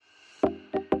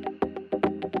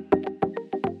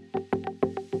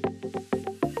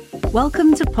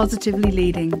Welcome to Positively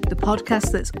Leading, the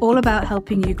podcast that's all about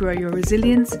helping you grow your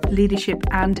resilience, leadership,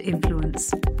 and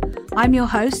influence. I'm your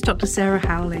host, Dr. Sarah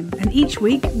Howling, and each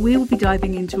week we will be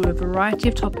diving into a variety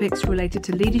of topics related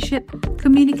to leadership,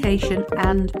 communication,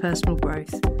 and personal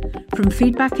growth. From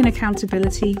feedback and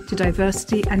accountability to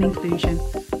diversity and inclusion,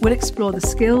 we'll explore the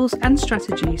skills and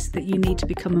strategies that you need to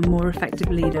become a more effective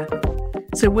leader.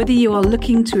 So whether you are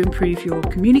looking to improve your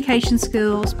communication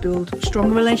skills, build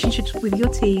strong relationships with your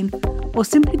team, or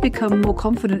simply become more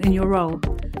confident in your role,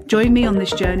 join me on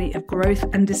this journey of growth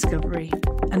and discovery,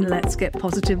 and let's get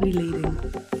positively leading.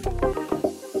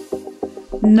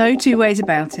 No two ways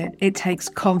about it, it takes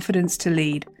confidence to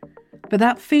lead. But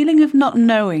that feeling of not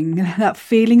knowing, that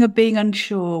feeling of being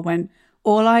unsure when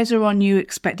all eyes are on you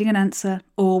expecting an answer,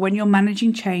 or when you're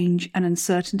managing change and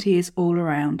uncertainty is all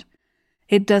around.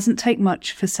 It doesn't take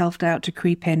much for self-doubt to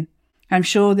creep in. I'm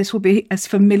sure this will be as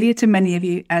familiar to many of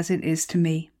you as it is to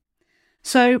me.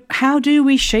 So how do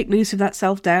we shake loose of that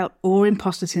self-doubt or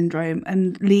imposter syndrome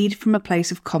and lead from a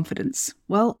place of confidence?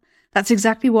 Well, that's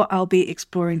exactly what I'll be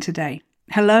exploring today.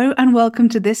 Hello and welcome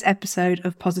to this episode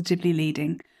of Positively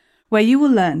Leading, where you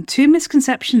will learn 2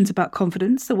 misconceptions about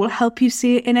confidence that will help you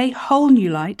see it in a whole new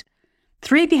light,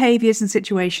 3 behaviors and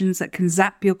situations that can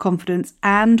zap your confidence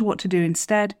and what to do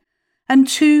instead, and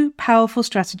 2 powerful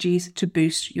strategies to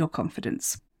boost your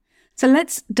confidence. So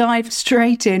let's dive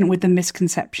straight in with the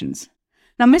misconceptions.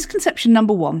 Now, misconception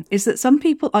number 1 is that some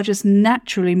people are just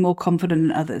naturally more confident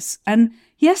than others. And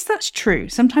yes, that's true.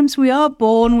 Sometimes we are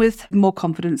born with more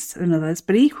confidence than others,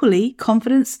 but equally,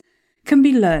 confidence can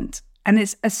be learnt, and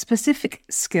it's a specific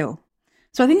skill.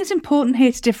 So I think it's important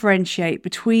here to differentiate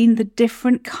between the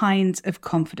different kinds of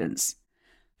confidence.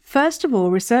 First of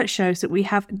all, research shows that we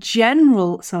have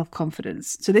general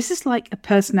self-confidence. So this is like a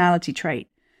personality trait,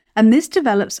 and this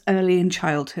develops early in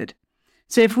childhood.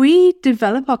 So if we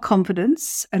develop our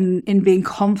confidence and in being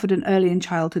confident early in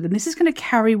childhood, then this is going to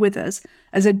carry with us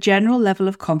as a general level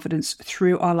of confidence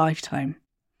through our lifetime.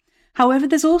 However,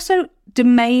 there's also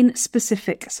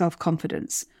domain-specific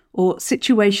self-confidence or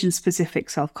situation-specific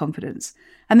self-confidence.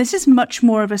 And this is much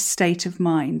more of a state of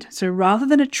mind. So rather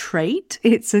than a trait,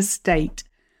 it's a state.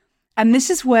 And this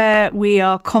is where we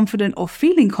are confident or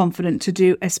feeling confident to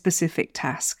do a specific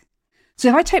task. So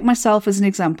if I take myself as an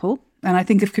example, and I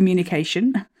think of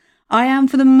communication, I am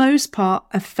for the most part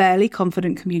a fairly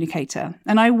confident communicator.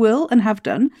 And I will and have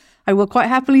done. I will quite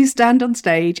happily stand on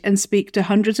stage and speak to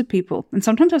hundreds of people. And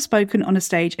sometimes I've spoken on a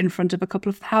stage in front of a couple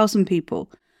of thousand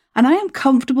people. And I am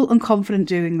comfortable and confident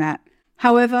doing that.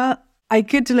 However, I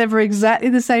could deliver exactly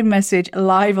the same message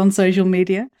live on social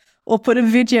media, or put a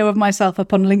video of myself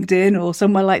up on LinkedIn or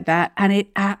somewhere like that, and it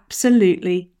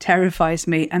absolutely terrifies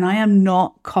me, and I am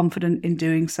not confident in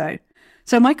doing so.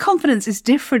 So my confidence is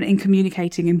different in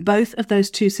communicating in both of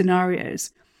those 2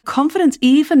 scenarios. Confidence,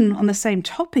 even on the same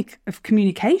topic of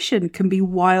communication, can be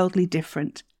wildly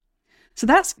different. So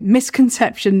that's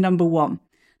misconception number 1,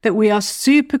 that we are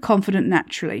super confident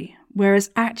naturally,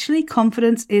 whereas actually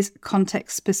confidence is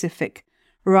context specific,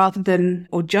 rather than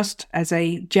or just as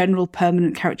a general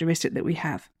permanent characteristic that we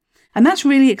have. And that's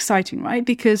really exciting, right?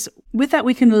 Because with that,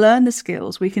 we can learn the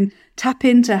skills. We can tap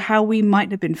into how we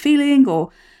might have been feeling or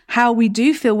how we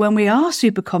do feel when we are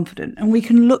super confident. And we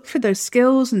can look for those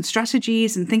skills and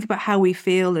strategies and think about how we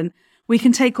feel. And we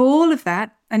can take all of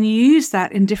that and use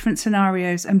that in different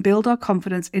scenarios and build our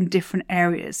confidence in different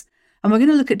areas. And we're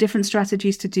going to look at different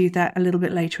strategies to do that a little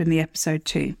bit later in the episode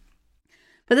too.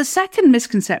 But the second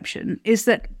misconception is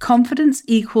that confidence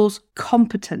equals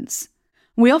competence.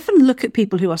 We often look at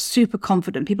people who are super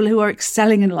confident, people who are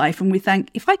excelling in life, and we think,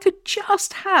 if I could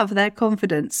just have their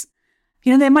confidence,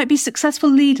 they might be successful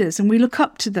leaders and we look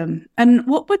up to them. And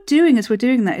what we're doing as we're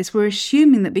doing that is we're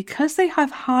assuming that because they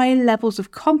have high levels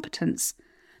of competence,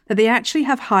 that they actually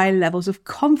have high levels of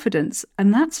confidence.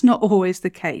 And that's not always the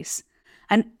case.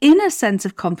 An inner sense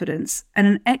of confidence and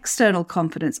an external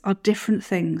confidence are different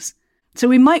things. So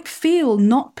we might feel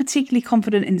not particularly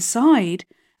confident inside,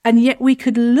 and yet we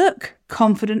could look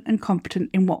confident and competent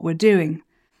in what we're doing.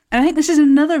 And I think this is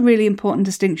another really important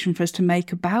distinction for us to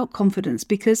make about confidence,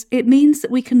 because it means that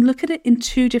we can look at it in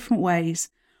 2 different ways.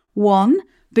 1,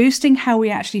 boosting how we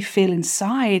actually feel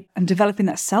inside and developing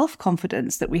that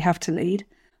self-confidence that we have to lead.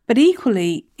 But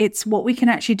equally, it's what we can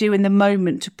actually do in the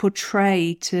moment to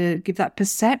portray, to give that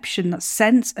perception, that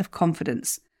sense of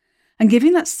confidence. And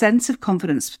giving that sense of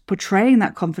confidence, portraying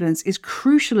that confidence is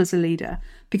crucial as a leader,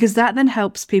 because that then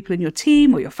helps people in your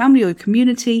team or your family or your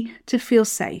community to feel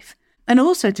safe, and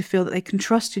also to feel that they can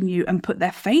trust in you and put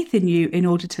their faith in you in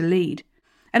order to lead.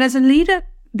 And as a leader,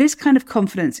 this kind of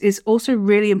confidence is also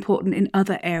really important in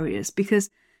other areas,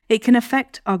 because It can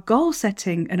affect our goal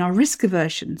setting and our risk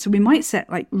aversion. So we might set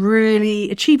like really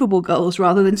achievable goals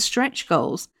rather than stretch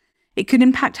goals. It can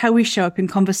impact how we show up in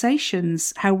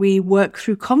conversations, how we work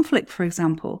through conflict, for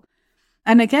example.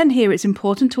 And again, here it's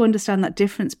important to understand that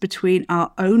difference between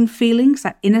our own feelings,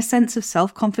 that inner sense of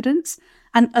self-confidence,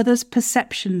 and others'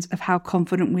 perceptions of how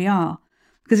confident we are.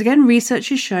 Because again, research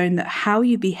has shown that how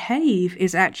you behave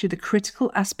is actually the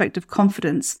critical aspect of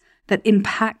confidence that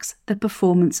impacts the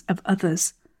performance of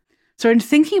others. So in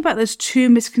thinking about those two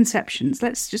misconceptions,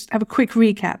 let's just have a quick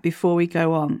recap before we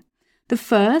go on. The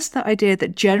first, the idea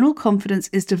that general confidence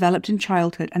is developed in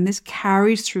childhood and this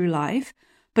carries through life,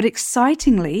 but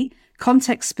excitingly,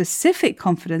 context-specific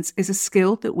confidence is a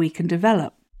skill that we can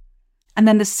develop. And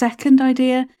then the second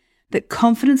idea, that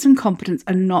confidence and competence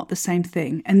are not the same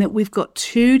thing, and that we've got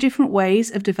two different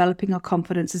ways of developing our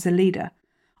confidence as a leader.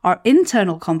 Our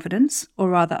internal confidence, or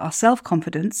rather our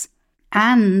self-confidence,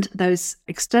 and those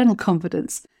external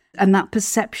confidence, and that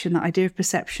perception, that idea of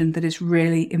perception that is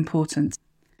really important.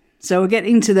 So we're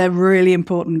getting to the really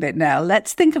important bit now.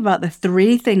 Let's think about the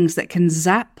three things that can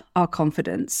zap our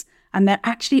confidence, and they're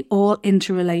actually all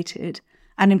interrelated,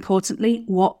 and importantly,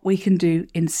 what we can do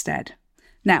instead.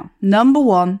 Now, number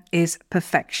one is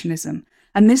perfectionism,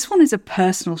 and this one is a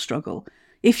personal struggle.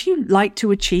 If you like to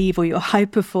achieve or you're high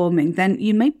performing, then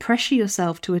you may pressure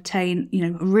yourself to attain,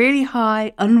 really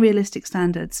high, unrealistic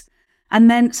standards. And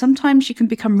then sometimes you can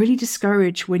become really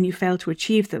discouraged when you fail to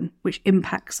achieve them, which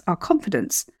impacts our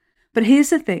confidence. But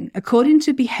here's the thing, according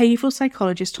to behavioral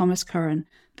psychologist Thomas Curran,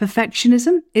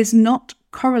 perfectionism is not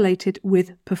correlated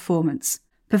with performance.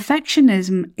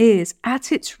 Perfectionism is,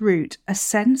 at its root, a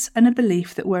sense and a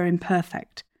belief that we're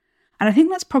imperfect. And I think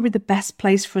that's probably the best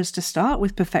place for us to start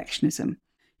with perfectionism.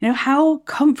 How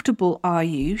comfortable are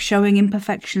you showing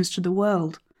imperfections to the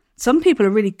world? Some people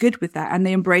are really good with that and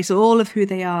they embrace all of who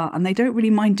they are and they don't really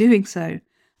mind doing so.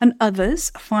 And others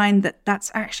find that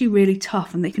that's actually really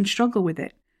tough and they can struggle with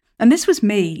it. And this was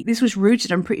me. This was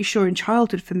rooted, I'm pretty sure, in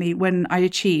childhood for me when I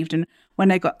achieved and when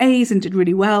I got A's and did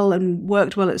really well and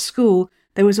worked well at school.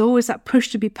 There was always that push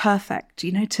to be perfect,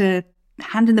 to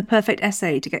hand in the perfect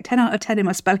essay, to get 10 out of 10 in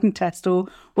my spelling test or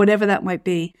whatever that might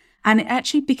be. And it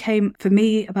actually became, for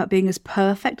me, about being as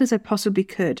perfect as I possibly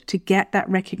could to get that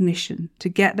recognition, to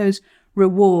get those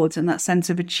rewards and that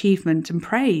sense of achievement and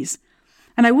praise.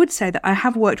 And I would say that I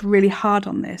have worked really hard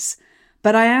on this,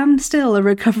 but I am still a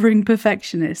recovering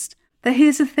perfectionist. But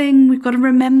here's the thing, we've got to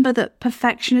remember that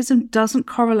perfectionism doesn't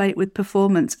correlate with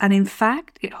performance, and in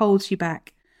fact, it holds you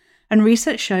back. And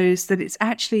research shows that it's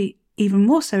actually, even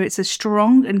more so, it's a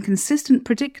strong and consistent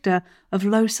predictor of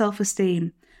low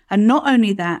self-esteem. And not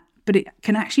only that, but it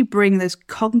can actually bring those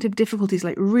cognitive difficulties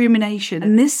like rumination.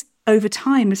 And this, over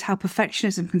time, is how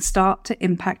perfectionism can start to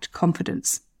impact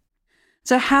confidence.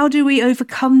 So how do we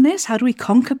overcome this? How do we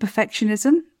conquer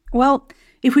perfectionism? Well,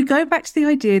 if we go back to the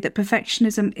idea that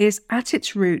perfectionism is at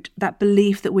its root that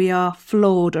belief that we are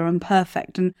flawed or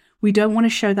imperfect, and we don't want to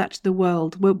show that to the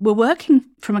world, we're working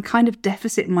from a kind of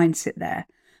deficit mindset there.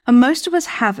 And most of us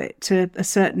have it to a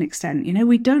certain extent.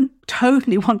 We don't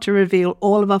totally want to reveal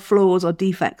all of our flaws or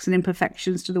defects and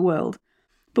imperfections to the world.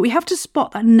 But we have to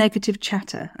spot that negative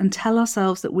chatter and tell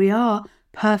ourselves that we are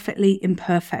perfectly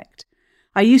imperfect.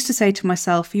 I used to say to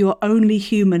myself, "You're only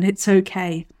human, it's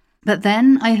okay." But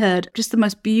then I heard just the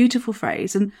most beautiful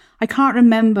phrase, and I can't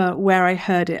remember where I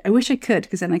heard it. I wish I could,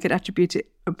 because then I could attribute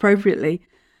it appropriately.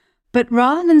 But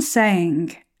rather than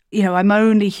saying, I'm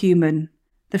only human,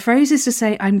 the phrase is to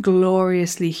say, I'm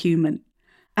gloriously human.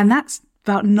 And that's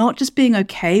about not just being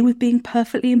okay with being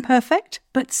perfectly imperfect,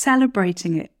 but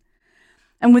celebrating it.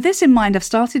 And with this in mind, I've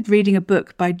started reading a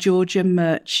book by Georgia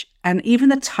Murch, and even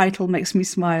the title makes me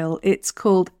smile. It's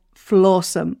called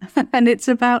Flawsome, and it's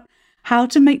about how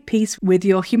to make peace with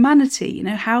your humanity.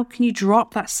 How can you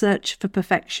drop that search for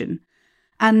perfection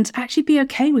and actually be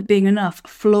okay with being enough,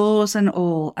 flaws and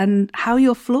all, and how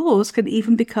your flaws can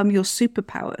even become your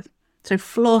superpower. So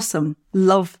Flawsome,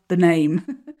 love the name.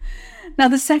 Now,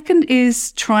 the second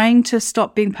is trying to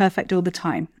stop being perfect all the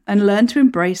time and learn to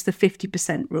embrace the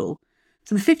 50% rule.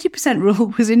 So the 50%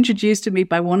 rule was introduced to me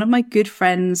by one of my good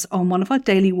friends on one of our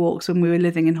daily walks when we were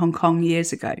living in Hong Kong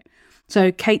years ago.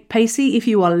 So Kate Pacey, if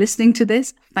you are listening to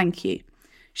this, thank you.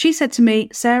 She said to me,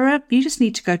 "Sarah, you just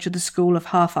need to go to the school of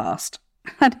half-assed."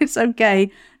 And it's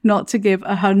okay not to give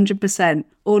 100%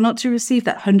 or not to receive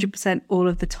that 100% all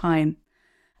of the time.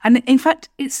 And in fact,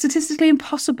 it's statistically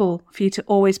impossible for you to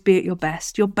always be at your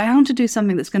best. You're bound to do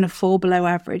something that's going to fall below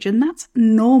average, and that's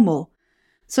normal.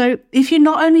 So if you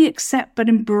not only accept but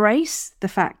embrace the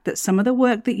fact that some of the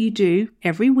work that you do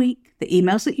every week, the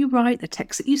emails that you write, the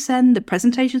texts that you send, the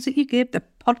presentations that you give, the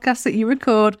podcasts that you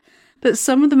record, that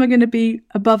some of them are going to be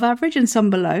above average and some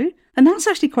below, and that's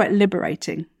actually quite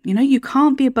liberating. You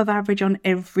can't be above average on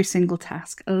every single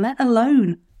task, let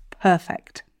alone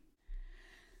perfect.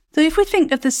 So if we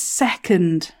think of the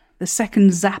second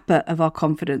zapper of our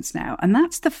confidence now, and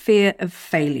that's the fear of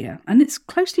failure, and it's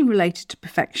closely related to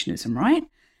perfectionism, right?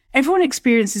 Everyone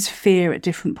experiences fear at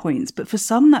different points, but for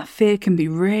some that fear can be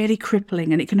really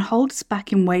crippling and it can hold us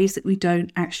back in ways that we don't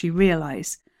actually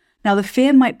realize. Now, the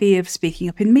fear might be of speaking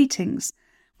up in meetings,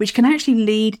 which can actually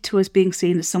lead to us being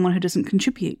seen as someone who doesn't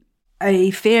contribute.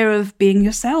 A fear of being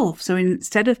yourself. So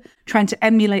instead of trying to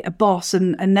emulate a boss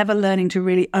and never learning to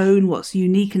really own what's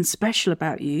unique and special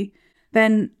about you,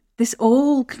 then this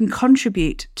all can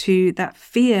contribute to that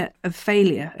fear of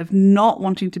failure, of not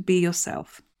wanting to be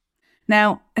yourself.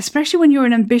 Now, especially when you're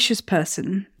an ambitious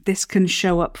person, this can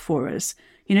show up for us.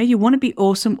 You want to be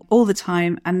awesome all the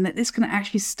time, and that this can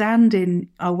actually stand in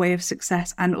our way of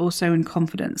success and also in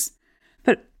confidence.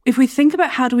 But if we think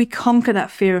about how do we conquer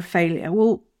that fear of failure,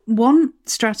 well, one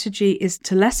strategy is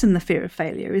to lessen the fear of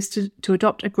failure, is to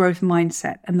adopt a growth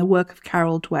mindset and the work of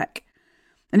Carol Dweck.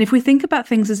 And if we think about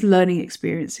things as learning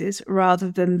experiences rather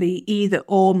than the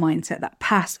either-or mindset, that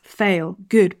pass, fail,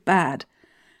 good, bad,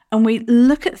 and we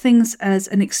look at things as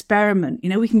an experiment,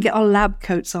 we can get our lab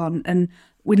coats on and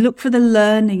we look for the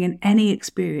learning in any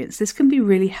experience. This can be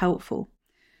really helpful.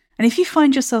 And if you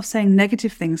find yourself saying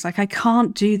negative things like, I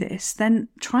can't do this, then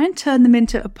try and turn them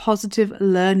into a positive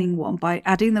learning one by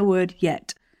adding the word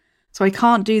yet. So I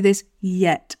can't do this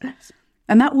yet.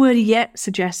 And that word yet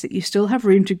suggests that you still have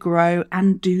room to grow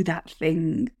and do that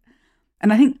thing.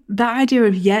 And I think that idea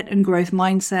of yet and growth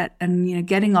mindset and,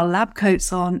 getting our lab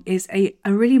coats on is a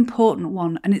really important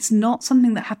one. And it's not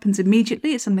something that happens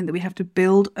immediately. It's something that we have to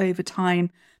build over time,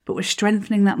 but we're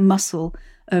strengthening that muscle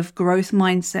of growth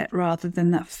mindset rather than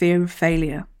that fear of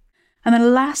failure. And the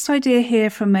last idea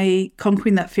here from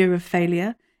conquering that fear of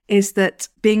failure is that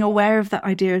being aware of that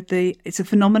idea of it's a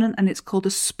phenomenon and it's called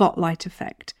a spotlight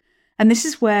effect. And this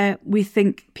is where we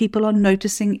think people are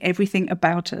noticing everything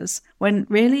about us, when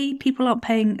really people aren't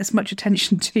paying as much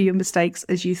attention to your mistakes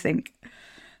as you think.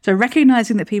 So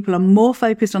recognizing that people are more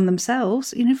focused on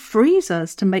themselves, frees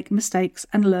us to make mistakes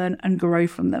and learn and grow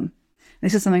from them.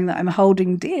 This is something that I'm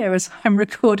holding dear as I'm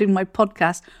recording my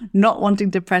podcast, not wanting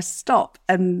to press stop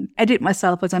and edit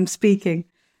myself as I'm speaking.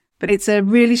 But it's a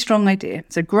really strong idea.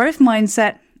 So growth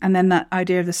mindset, and then that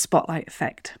idea of the spotlight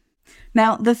effect.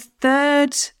 Now, the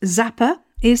third zapper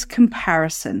is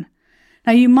comparison.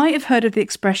 Now, you might have heard of the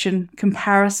expression,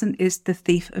 comparison is the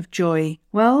thief of joy.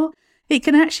 Well, it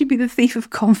can actually be the thief of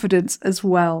confidence as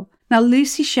well. Now,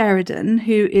 Lucy Sheridan,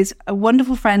 who is a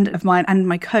wonderful friend of mine and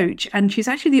my coach, and she's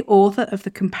actually the author of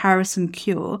The Comparison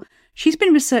Cure, she's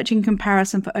been researching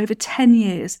comparison for over 10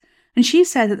 years. And she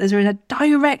said that there's a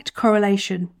direct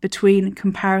correlation between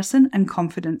comparison and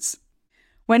confidence.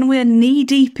 When we're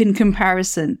knee-deep in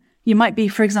comparison, you might be,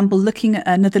 for example, looking at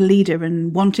another leader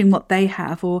and wanting what they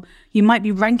have, or you might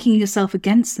be ranking yourself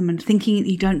against them and thinking that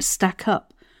you don't stack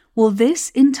up. Well, this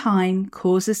in time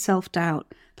causes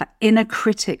self-doubt, that inner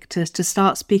critic to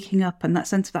start speaking up, and that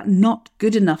sense of that not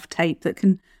good enough tape that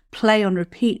can play on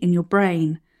repeat in your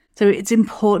brain. So it's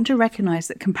important to recognize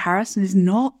that comparison is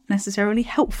not necessarily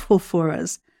helpful for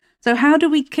us. So how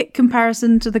do we kick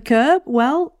comparison to the curb?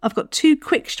 Well, I've got 2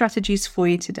 quick strategies for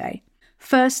you today.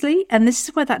 Firstly, and this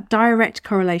is where that direct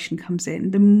correlation comes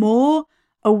in, the more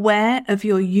aware of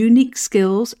your unique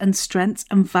skills and strengths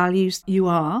and values you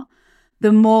are,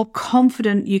 the more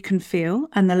confident you can feel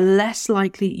and the less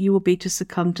likely you will be to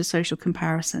succumb to social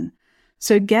comparison.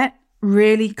 So get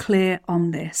really clear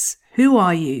on this. Who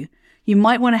are you? You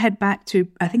might want to head back to,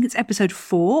 I think it's episode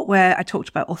 4, where I talked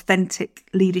about authentic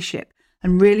leadership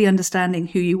and really understanding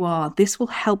who you are. This will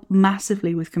help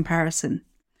massively with comparison.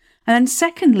 And then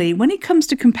secondly, when it comes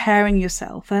to comparing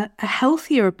yourself, a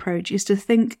healthier approach is to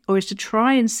think, or is to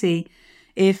try and see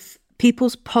if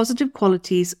people's positive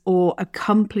qualities or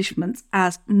accomplishments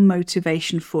as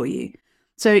motivation for you.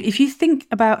 So if you think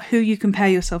about who you compare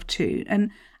yourself to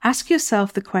and ask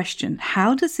yourself the question,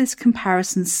 how does this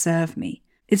comparison serve me?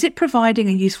 Is it providing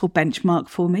a useful benchmark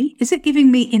for me? Is it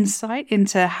giving me insight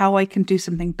into how I can do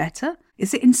something better?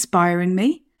 Is it inspiring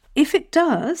me? If it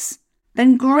does,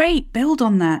 then great, build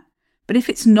on that. But if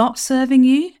it's not serving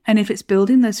you, and if it's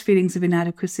building those feelings of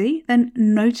inadequacy, then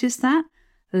notice that,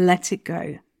 let it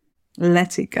go.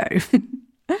 Let it go.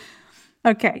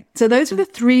 Okay, so those are the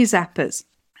 3 zappers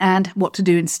and what to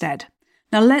do instead.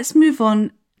 Now let's move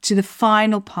on to the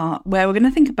final part where we're going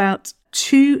to think about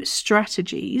 2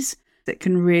 strategies that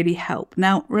can really help.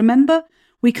 Now, remember,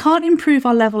 we can't improve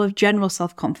our level of general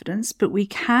self-confidence, but we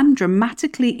can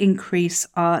dramatically increase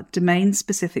our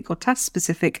domain-specific or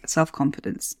task-specific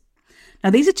self-confidence. Now,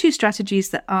 these are 2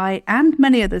 strategies that I and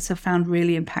many others have found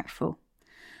really impactful.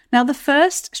 Now, the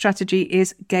first strategy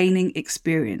is gaining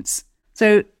experience.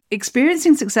 So,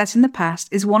 experiencing success in the past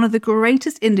is one of the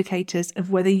greatest indicators of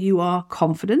whether you are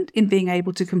confident in being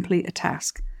able to complete a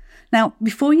task. Now,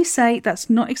 before you say that's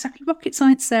not exactly rocket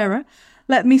science, Sarah,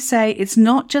 let me say it's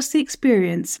not just the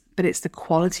experience, but it's the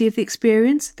quality of the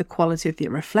experience, the quality of the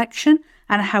reflection,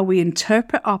 and how we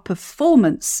interpret our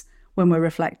performance when we're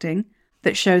reflecting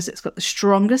that shows it's got the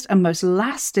strongest and most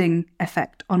lasting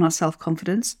effect on our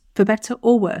self-confidence, for better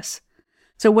or worse.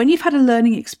 So when you've had a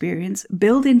learning experience,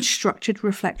 build in structured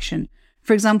reflection.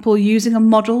 For example, using a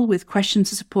model with questions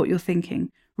to support your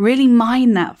thinking. Really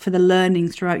mine that for the learning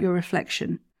throughout your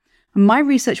reflection. And my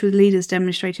research with leaders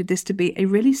demonstrated this to be a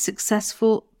really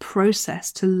successful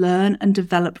process to learn and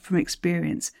develop from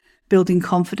experience, building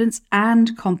confidence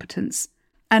and competence.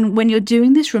 And when you're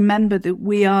doing this, remember that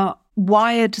we are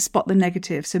wired to spot the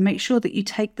negative. So make sure that you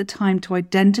take the time to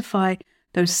identify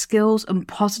those skills and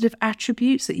positive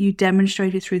attributes that you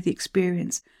demonstrated through the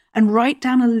experience. And write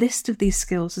down a list of these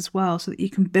skills as well so that you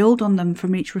can build on them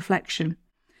from each reflection.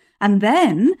 And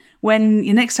then when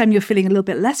next time you're feeling a little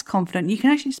bit less confident, you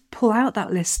can actually just pull out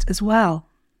that list as well.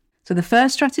 So the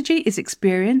first strategy is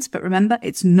experience, but remember,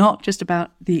 it's not just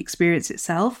about the experience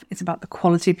itself, it's about the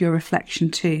quality of your reflection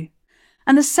too.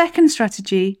 And the second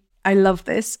strategy, I love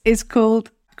this, is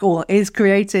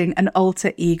creating an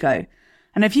alter ego.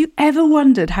 And have you ever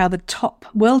wondered how the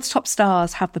world's top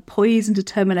stars have the poise and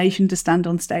determination to stand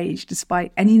on stage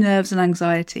despite any nerves and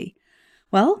anxiety?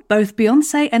 Well, both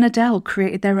Beyonce and Adele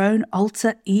created their own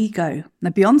alter ego. Now,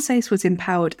 Beyonce's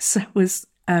was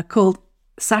called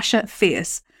Sasha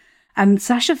Fierce. And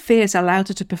Sasha Fierce allowed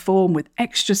her to perform with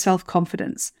extra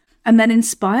self-confidence. And then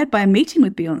inspired by a meeting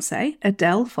with Beyonce,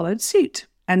 Adele followed suit.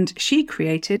 And she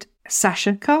created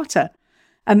Sasha Carter.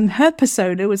 And her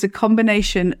persona was a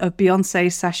combination of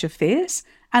Beyonce's Sasha Fierce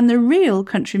and the real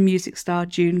country music star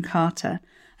June Carter.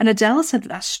 And Adele said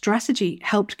that strategy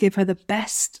helped give her the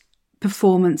best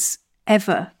performance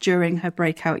ever during her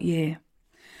breakout year.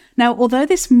 Now, although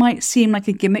this might seem like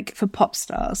a gimmick for pop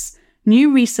stars,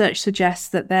 new research suggests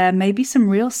that there may be some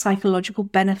real psychological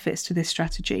benefits to this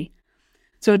strategy.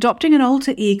 So adopting an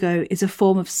alter ego is a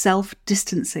form of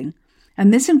self-distancing,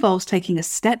 and this involves taking a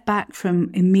step back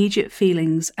from immediate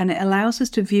feelings, and it allows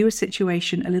us to view a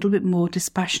situation a little bit more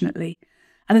dispassionately.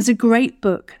 And there's a great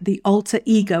book, The Alter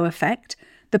Ego Effect,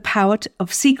 The Power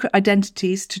of Secret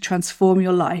Identities to Transform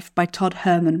Your Life by Todd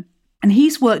Herman. And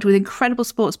he's worked with incredible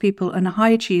sports people and high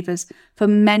achievers for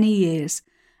many years.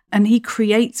 And he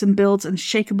creates and builds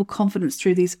unshakable confidence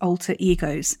through these alter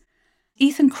egos.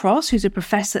 Ethan Kross, who's a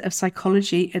professor of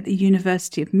psychology at the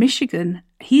University of Michigan,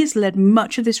 he has led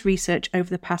much of this research over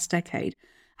the past decade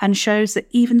and shows that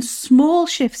even small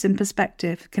shifts in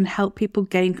perspective can help people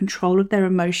gain control of their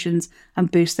emotions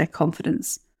and boost their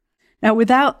confidence. Now,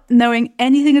 without knowing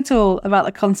anything at all about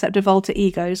the concept of alter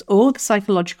egos or the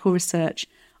psychological research,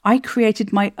 I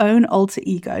created my own alter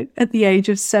ego at the age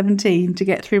of 17 to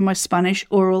get through my Spanish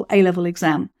oral A-level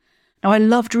exam. Now, I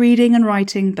loved reading and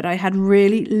writing, but I had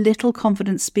really little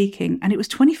confidence speaking, and it was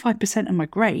 25% of my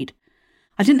grade.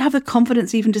 I didn't have the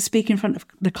confidence even to speak in front of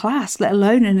the class, let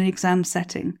alone in an exam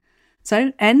setting.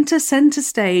 So enter center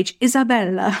stage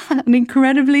Isabella, an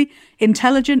incredibly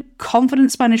intelligent,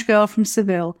 confident Spanish girl from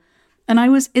Seville. And I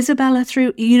was Isabella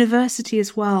through university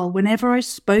as well. Whenever I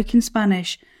spoke in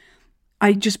Spanish,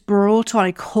 I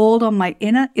called on my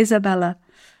inner Isabella.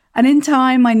 And in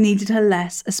time, I needed her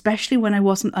less, especially when I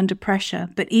wasn't under pressure.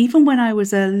 But even when I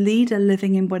was a leader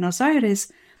living in Buenos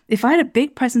Aires, if I had a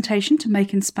big presentation to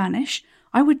make in Spanish,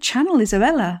 I would channel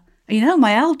Isabella.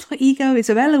 My alter ego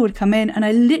Isabella would come in, and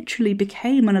I literally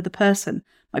became another person.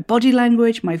 My body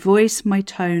language, my voice, my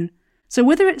tone. So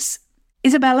whether it's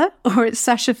Isabella or it's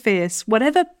Sasha Fierce,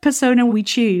 whatever persona we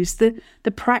choose, the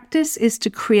practice is to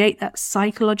create that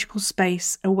psychological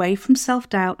space away from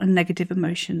self-doubt and negative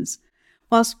emotions,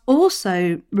 whilst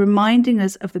also reminding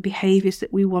us of the behaviors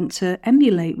that we want to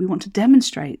emulate, we want to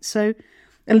demonstrate. So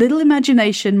a little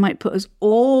imagination might put us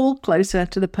all closer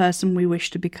to the person we wish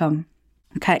to become.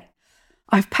 Okay,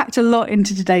 I've packed a lot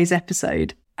into today's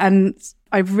episode, and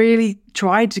I've really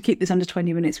tried to keep this under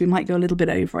 20 minutes. We might go a little bit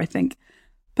over, I think.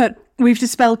 But we've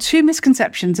dispelled 2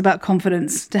 misconceptions about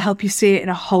confidence to help you see it in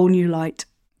a whole new light.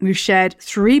 We've shared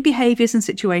 3 behaviors and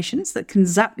situations that can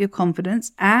zap your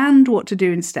confidence and what to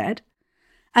do instead.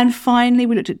 And finally,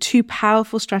 we looked at 2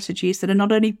 powerful strategies that are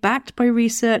not only backed by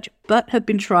research, but have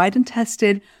been tried and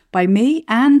tested by me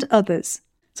and others.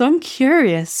 So I'm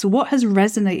curious, what has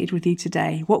resonated with you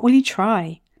today? What will you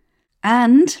try?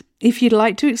 And if you'd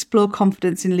like to explore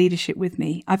confidence in leadership with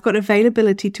me, I've got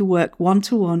availability to work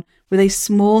one-to-one with a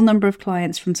small number of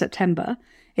clients from September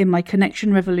in my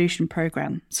Connection Revolution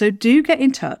program. So do get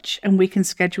in touch and we can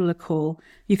schedule a call.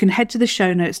 You can head to the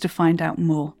show notes to find out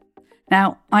more.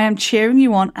 Now, I am cheering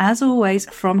you on as always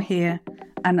from here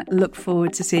and look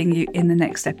forward to seeing you in the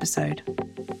next episode.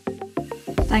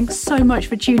 Thanks so much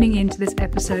for tuning in to this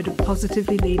episode of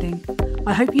Positively Leading.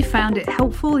 I hope you found it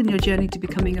helpful in your journey to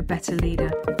becoming a better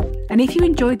leader. And if you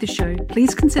enjoyed the show,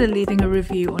 please consider leaving a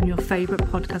review on your favourite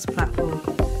podcast platform.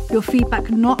 Your feedback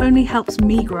not only helps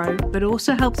me grow, but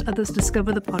also helps others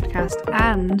discover the podcast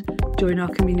and join our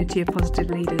community of positive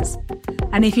leaders.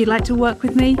 And if you'd like to work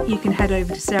with me, you can head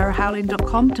over to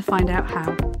sarahhowling.com to find out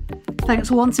how.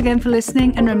 Thanks once again for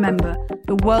listening, and remember,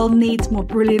 the world needs more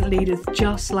brilliant leaders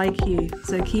just like you,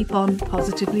 so keep on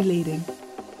positively leading.